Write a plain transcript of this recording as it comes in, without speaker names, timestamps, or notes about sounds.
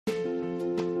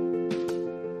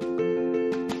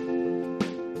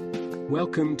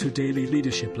Welcome to Daily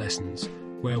Leadership Lessons,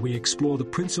 where we explore the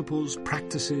principles,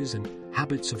 practices, and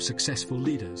habits of successful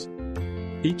leaders.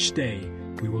 Each day,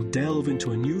 we will delve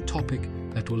into a new topic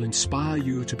that will inspire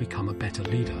you to become a better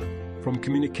leader. From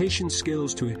communication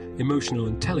skills to emotional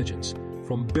intelligence,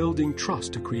 from building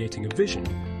trust to creating a vision,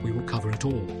 we will cover it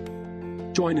all.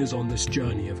 Join us on this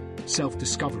journey of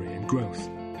self-discovery and growth.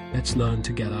 Let's learn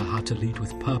together how to lead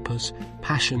with purpose,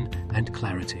 passion, and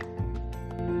clarity.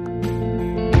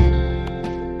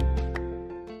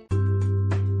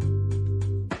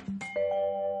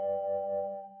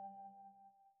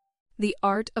 The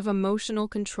Art of Emotional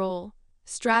Control.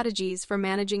 Strategies for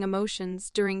managing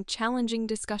emotions during challenging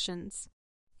discussions.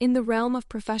 In the realm of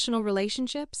professional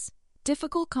relationships,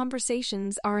 difficult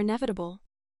conversations are inevitable.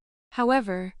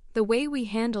 However, the way we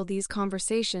handle these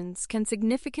conversations can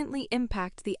significantly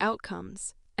impact the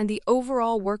outcomes and the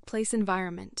overall workplace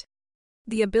environment.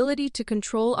 The ability to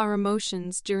control our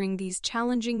emotions during these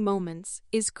challenging moments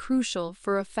is crucial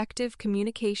for effective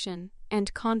communication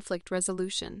and conflict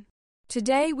resolution.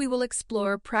 Today, we will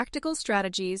explore practical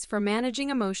strategies for managing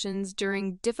emotions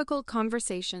during difficult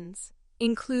conversations,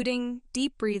 including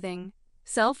deep breathing,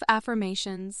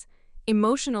 self-affirmations,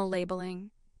 emotional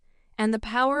labeling, and the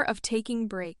power of taking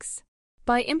breaks.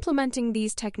 By implementing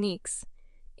these techniques,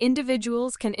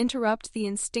 individuals can interrupt the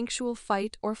instinctual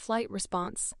fight or flight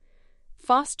response,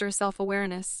 foster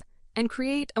self-awareness, and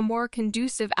create a more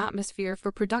conducive atmosphere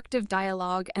for productive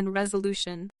dialogue and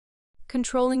resolution.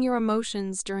 Controlling your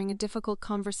emotions during a difficult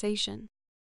conversation.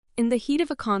 In the heat of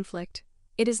a conflict,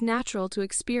 it is natural to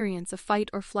experience a fight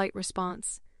or flight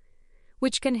response,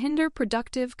 which can hinder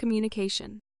productive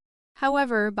communication.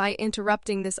 However, by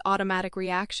interrupting this automatic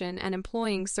reaction and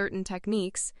employing certain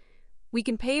techniques, we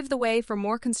can pave the way for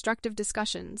more constructive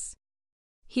discussions.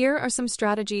 Here are some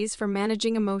strategies for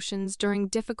managing emotions during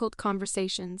difficult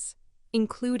conversations,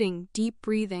 including deep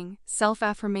breathing,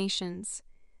 self-affirmations,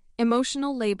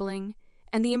 emotional labeling,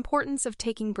 and the importance of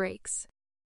taking breaks.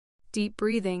 Deep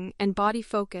breathing and body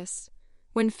focus.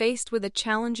 When faced with a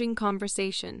challenging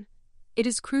conversation, it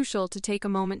is crucial to take a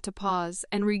moment to pause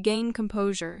and regain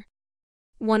composure.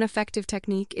 One effective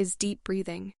technique is deep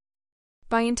breathing.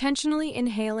 By intentionally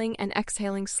inhaling and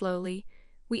exhaling slowly,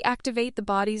 we activate the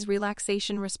body's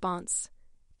relaxation response,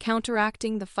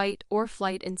 counteracting the fight or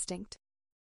flight instinct.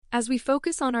 As we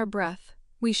focus on our breath,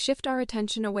 we shift our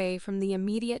attention away from the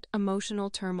immediate emotional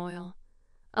turmoil,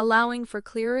 allowing for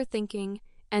clearer thinking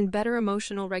and better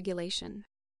emotional regulation.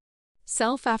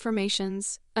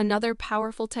 Self-affirmations. Another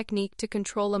powerful technique to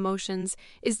control emotions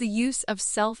is the use of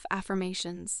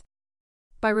self-affirmations.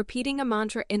 By repeating a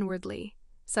mantra inwardly,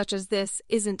 such as "This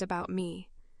isn't about me,"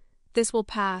 "This will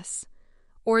pass,"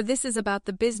 or "This is about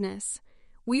the business,"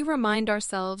 we remind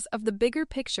ourselves of the bigger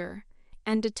picture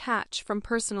and detach from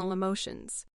personal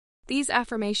emotions. These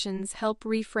affirmations help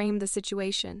reframe the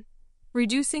situation,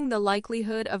 reducing the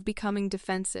likelihood of becoming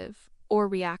defensive or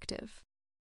reactive.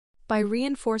 By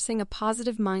reinforcing a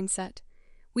positive mindset,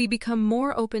 we become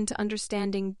more open to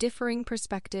understanding differing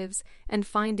perspectives and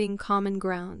finding common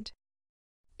ground.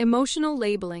 Emotional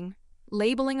labeling.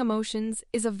 Labeling emotions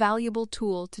is a valuable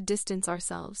tool to distance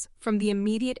ourselves from the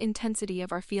immediate intensity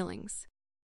of our feelings.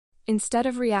 Instead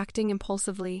of reacting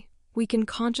impulsively, we can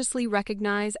consciously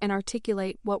recognize and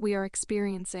articulate what we are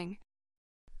experiencing.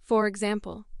 For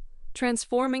example,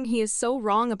 transforming "he is so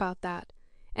wrong about that,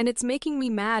 and it's making me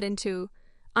mad" into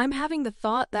 "I'm having the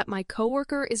thought that my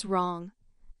coworker is wrong,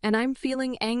 and I'm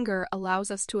feeling anger" allows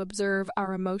us to observe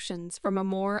our emotions from a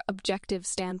more objective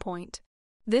standpoint.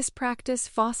 This practice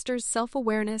fosters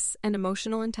self-awareness and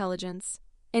emotional intelligence,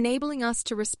 enabling us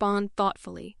to respond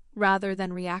thoughtfully rather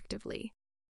than reactively.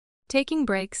 Taking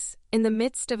breaks. In the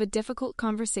midst of a difficult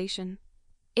conversation,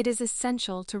 it is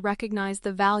essential to recognize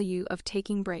the value of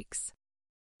taking breaks.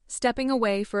 Stepping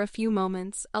away for a few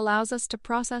moments allows us to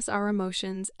process our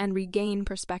emotions and regain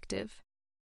perspective.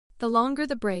 The longer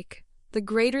the break, the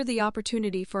greater the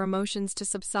opportunity for emotions to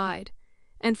subside,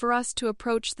 and for us to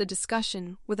approach the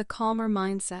discussion with a calmer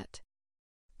mindset.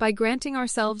 By granting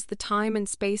ourselves the time and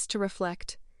space to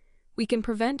reflect, we can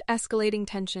prevent escalating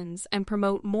tensions and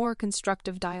promote more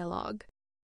constructive dialogue.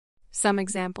 Some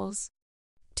examples.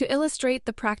 To illustrate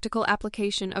the practical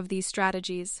application of these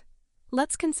strategies,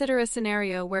 let's consider a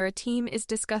scenario where a team is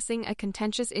discussing a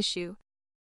contentious issue.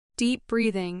 Deep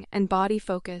breathing and body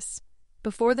focus.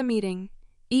 Before the meeting,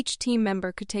 each team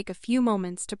member could take a few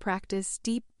moments to practice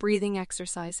deep breathing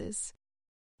exercises.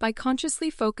 By consciously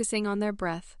focusing on their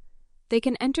breath, they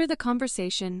can enter the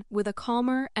conversation with a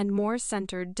calmer and more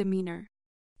centered demeanor.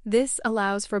 This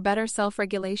allows for better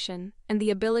self-regulation and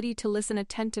the ability to listen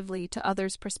attentively to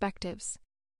others' perspectives.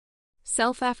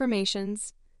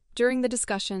 Self-affirmations. During the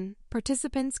discussion,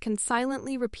 participants can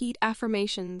silently repeat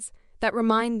affirmations that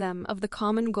remind them of the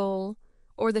common goal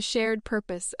or the shared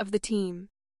purpose of the team.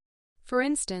 For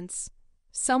instance,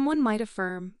 someone might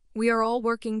affirm, "We are all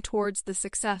working towards the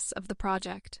success of the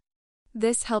project."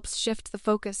 This helps shift the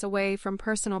focus away from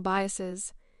personal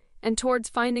biases and towards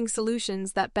finding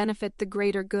solutions that benefit the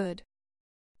greater good.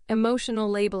 Emotional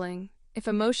labeling. If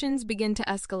emotions begin to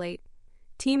escalate,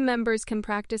 team members can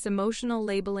practice emotional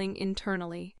labeling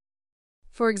internally.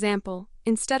 For example,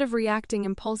 instead of reacting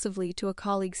impulsively to a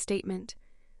colleague's statement,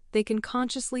 they can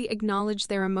consciously acknowledge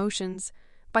their emotions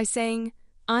by saying,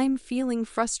 "I'm feeling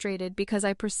frustrated because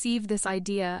I perceive this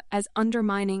idea as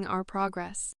undermining our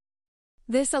progress."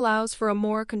 This allows for a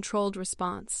more controlled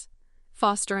response,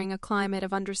 fostering a climate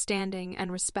of understanding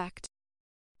and respect.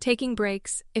 Taking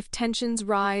breaks. If tensions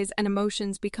rise and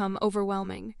emotions become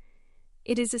overwhelming,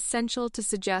 it is essential to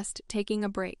suggest taking a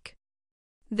break.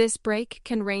 This break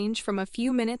can range from a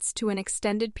few minutes to an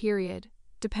extended period,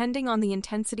 depending on the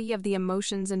intensity of the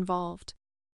emotions involved.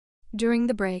 During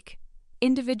the break,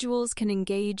 individuals can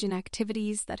engage in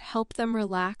activities that help them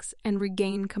relax and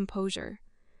regain composure,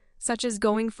 such as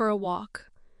going for a walk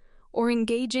or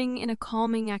engaging in a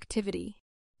calming activity.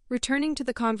 Returning to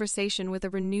the conversation with a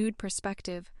renewed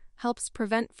perspective helps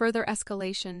prevent further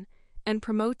escalation and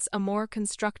promotes a more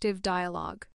constructive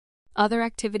dialogue. Other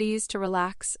activities to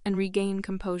relax and regain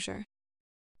composure.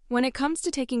 When it comes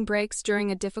to taking breaks during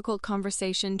a difficult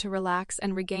conversation to relax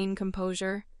and regain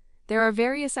composure, there are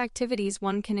various activities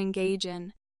one can engage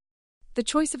in. The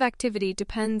choice of activity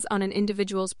depends on an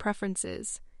individual's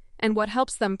preferences and what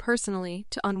helps them personally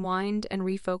to unwind and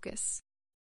refocus.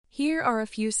 Here are a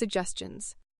few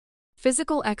suggestions.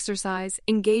 Physical exercise.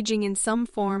 Engaging in some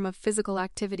form of physical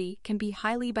activity can be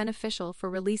highly beneficial for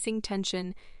releasing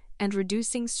tension and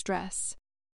reducing stress.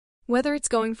 Whether it's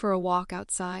going for a walk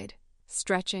outside,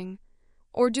 stretching,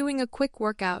 or doing a quick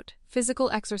workout,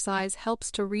 physical exercise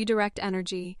helps to redirect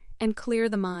energy and clear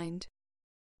the mind.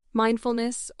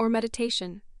 Mindfulness or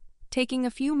meditation. Taking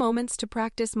a few moments to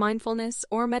practice mindfulness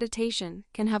or meditation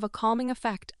can have a calming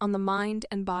effect on the mind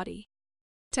and body.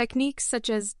 Techniques such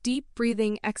as deep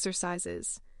breathing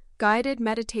exercises, guided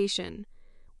meditation,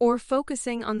 or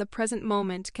focusing on the present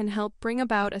moment can help bring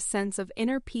about a sense of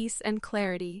inner peace and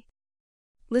clarity.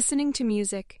 Listening to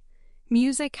music.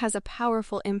 Music has a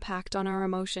powerful impact on our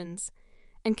emotions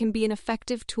and can be an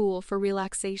effective tool for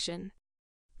relaxation.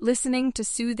 Listening to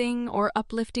soothing or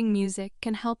uplifting music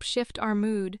can help shift our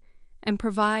mood and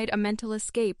provide a mental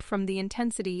escape from the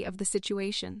intensity of the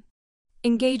situation.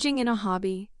 Engaging in a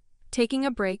hobby. Taking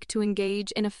a break to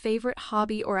engage in a favorite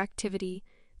hobby or activity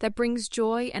that brings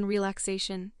joy and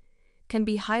relaxation can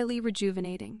be highly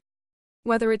rejuvenating.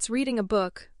 Whether it's reading a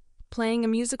book, playing a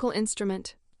musical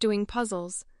instrument, doing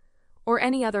puzzles, or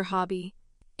any other hobby,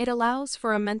 it allows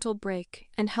for a mental break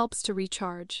and helps to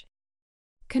recharge.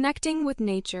 Connecting with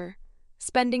nature.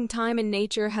 Spending time in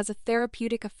nature has a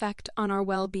therapeutic effect on our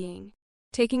well-being.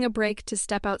 Taking a break to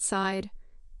step outside,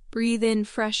 breathe in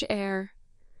fresh air,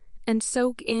 and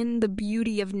soak in the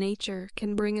beauty of nature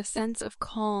can bring a sense of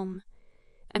calm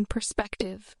and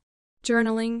perspective.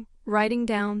 Journaling, writing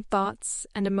down thoughts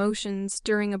and emotions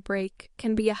during a break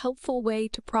can be a helpful way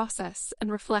to process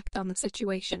and reflect on the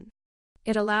situation.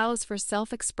 It allows for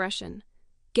self-expression,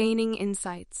 gaining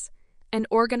insights, and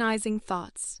organizing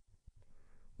thoughts,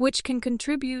 which can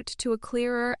contribute to a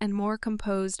clearer and more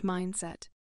composed mindset.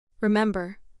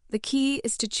 Remember, the key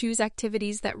is to choose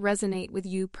activities that resonate with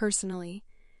you personally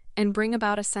and bring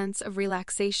about a sense of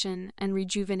relaxation and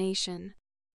rejuvenation.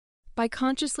 By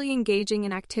consciously engaging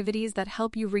in activities that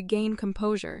help you regain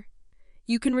composure,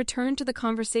 you can return to the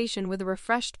conversation with a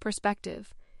refreshed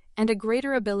perspective and a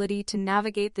greater ability to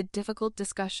navigate the difficult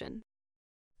discussion.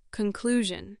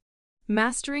 Conclusion.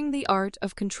 Mastering the art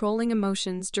of controlling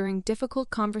emotions during difficult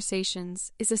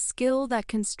conversations is a skill that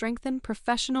can strengthen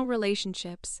professional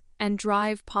relationships and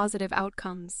drive positive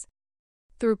outcomes.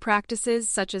 Through practices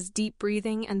such as deep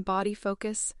breathing and body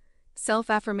focus,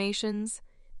 self-affirmations,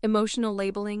 emotional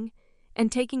labeling,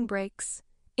 and taking breaks,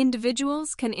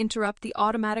 individuals can interrupt the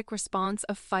automatic response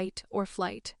of fight or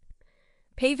flight,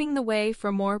 paving the way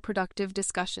for more productive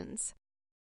discussions.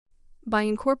 By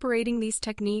incorporating these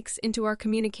techniques into our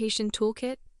communication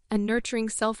toolkit and nurturing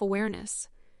self-awareness,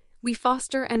 we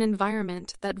foster an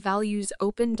environment that values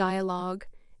open dialogue,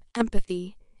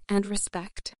 empathy, and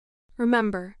respect.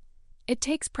 Remember, it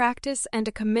takes practice and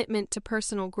a commitment to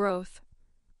personal growth,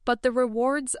 but the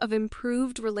rewards of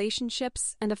improved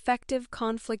relationships and effective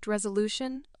conflict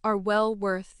resolution are well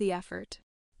worth the effort.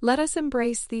 Let us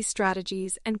embrace these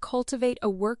strategies and cultivate a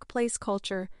workplace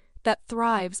culture that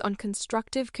thrives on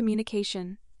constructive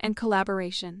communication and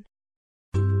collaboration.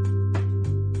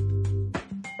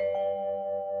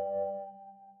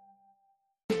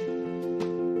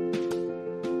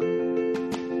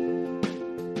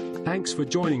 Thanks for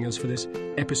joining us for this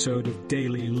episode of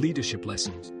Daily Leadership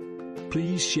Lessons.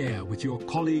 Please share with your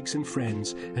colleagues and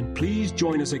friends, and please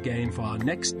join us again for our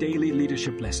next Daily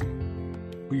Leadership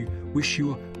Lesson. We wish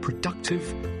you a productive,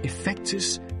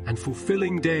 effective, and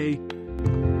fulfilling day.